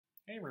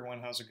Hey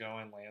everyone, how's it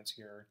going? Lance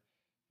here.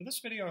 For this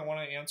video, I want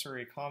to answer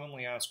a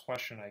commonly asked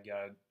question I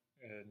get,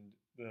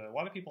 and a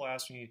lot of people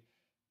ask me,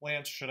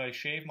 Lance, should I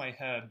shave my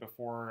head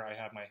before I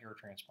have my hair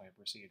transplant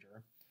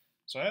procedure?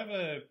 So I have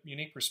a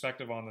unique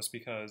perspective on this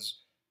because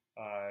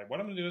what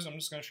I'm going to do is I'm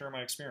just going to share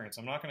my experience.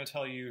 I'm not going to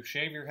tell you,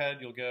 shave your head,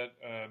 you'll get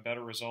a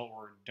better result,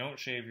 or don't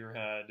shave your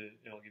head,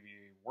 it'll give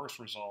you a worse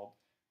result.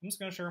 I'm just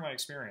going to share my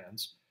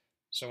experience.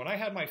 So when I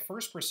had my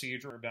first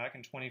procedure back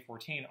in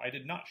 2014, I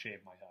did not shave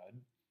my head.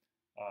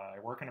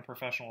 I work in a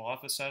professional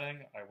office setting.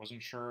 I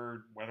wasn't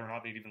sure whether or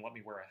not they'd even let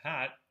me wear a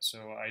hat,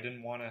 so I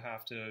didn't want to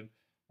have to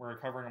wear a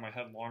covering on my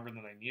head longer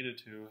than I needed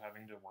to,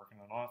 having to work in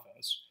an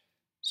office.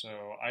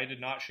 So I did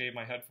not shave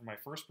my head for my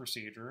first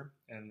procedure,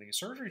 and the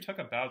surgery took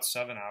about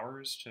 7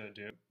 hours to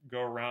do.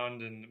 Go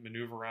around and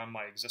maneuver around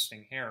my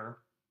existing hair,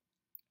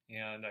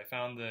 and I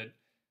found that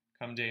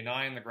come day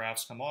 9, the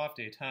grafts come off,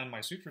 day 10, my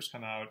sutures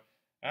come out.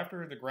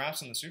 After the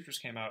grafts and the sutures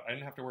came out, I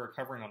didn't have to wear a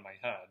covering on my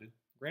head.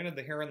 Granted,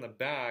 the hair in the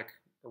back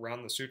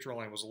around the suture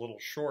line was a little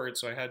short,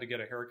 so I had to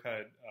get a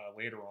haircut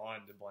later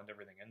on to blend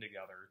everything in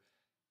together.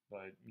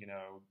 But, you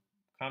know,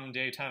 come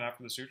day 10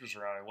 after the sutures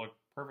are out, I looked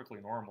perfectly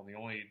normal. The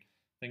only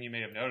thing you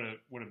may have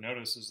would have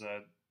noticed is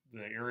that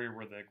the area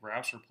where the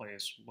grafts were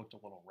placed looked a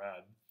little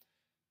red.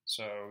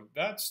 So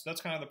that's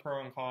kind of the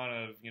pro and con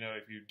of, you know,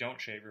 if you don't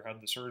shave your head,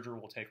 the surgery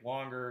will take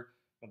longer.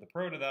 But the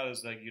pro to that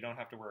is that you don't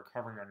have to wear a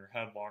covering on your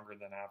head longer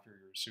than after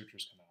your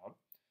sutures come out.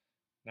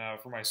 Now,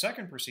 for my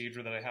second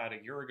procedure that I had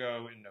a year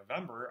ago in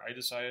November, I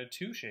decided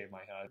to shave my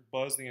head,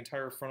 buzz the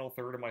entire frontal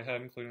third of my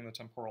head, including the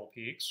temporal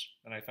peaks,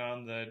 and I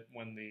found that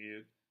when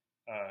the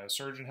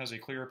surgeon has a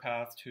clear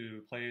path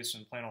to place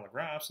and plant all the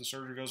grafts, the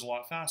surgery goes a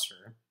lot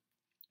faster.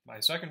 My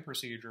second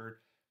procedure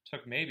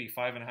took maybe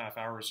 5.5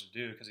 hours to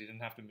do because he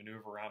didn't have to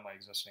maneuver around my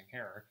existing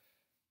hair.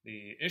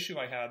 The issue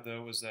I had,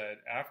 though, was that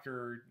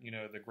after, you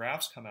know, the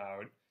grafts come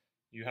out,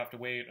 you have to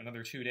wait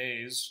another 2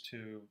 days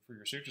for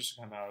your sutures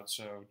to come out,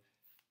 so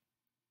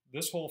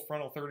this whole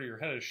frontal third of your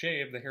head is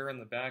shaved, the hair in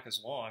the back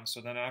is long,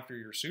 so then after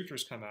your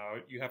sutures come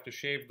out, you have to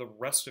shave the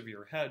rest of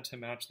your head to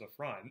match the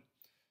front.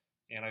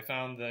 And I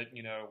found that,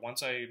 you know,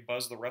 once I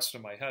buzzed the rest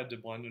of my head to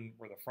blend in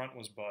where the front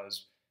was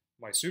buzzed,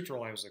 my suture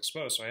line was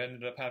exposed, so I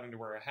ended up having to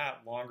wear a hat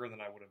longer than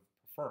I would have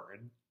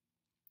preferred.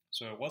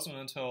 So it wasn't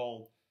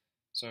until,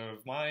 so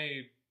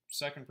my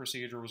second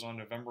procedure was on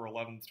November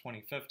 11th,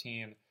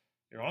 2015.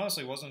 It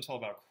honestly wasn't until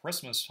about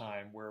Christmas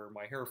time where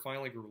my hair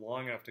finally grew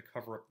long enough to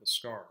cover up the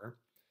scar.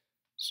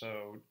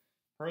 So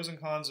pros and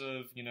cons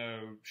of, you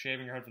know,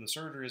 shaving your head for the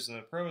surgery is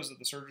the pro is that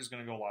the surgery is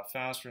going to go a lot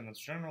faster, and that's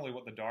generally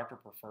what the doctor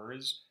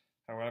prefers.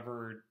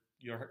 However,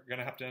 you're going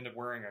to have to end up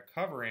wearing a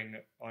covering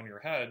on your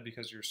head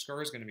because your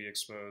scar is going to be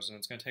exposed, and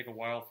it's going to take a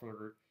while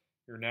for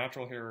your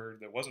natural hair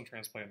that wasn't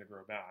transplanted to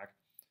grow back.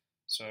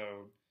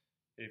 So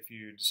if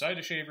you decide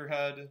to shave your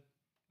head,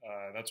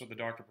 that's what the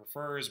doctor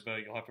prefers, but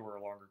you'll have to wear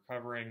a longer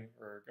covering,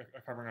 or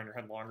a covering on your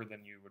head longer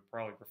than you would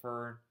probably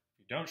prefer.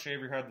 If you don't shave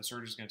your head, the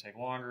surgery is going to take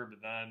longer,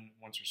 but then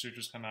once your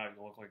sutures come out,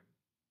 you'll look like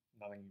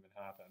nothing even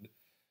happened.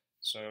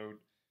 So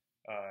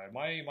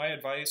my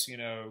advice, you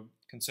know,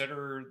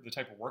 consider the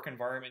type of work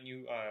environment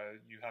you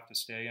have to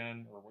stay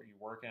in or what you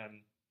work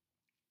in.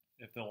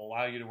 If they'll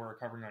allow you to wear a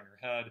covering on your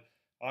head,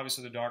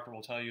 obviously the doctor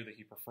will tell you that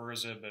he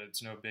prefers it, but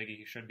it's no biggie.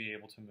 He should be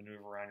able to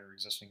maneuver around your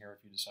existing hair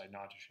if you decide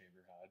not to shave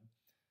your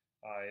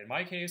head. In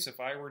my case, if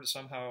I were to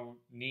somehow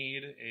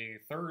need a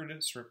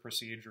third strip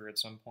procedure at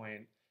some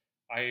point,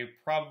 I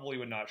probably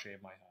would not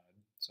shave my head.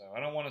 So I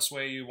don't want to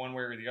sway you one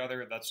way or the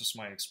other. That's just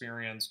my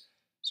experience.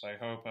 So I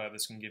hope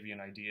this can give you an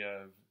idea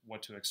of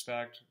what to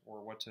expect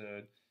or what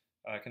to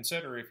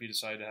consider if you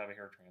decide to have a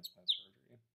hair transplant surgery.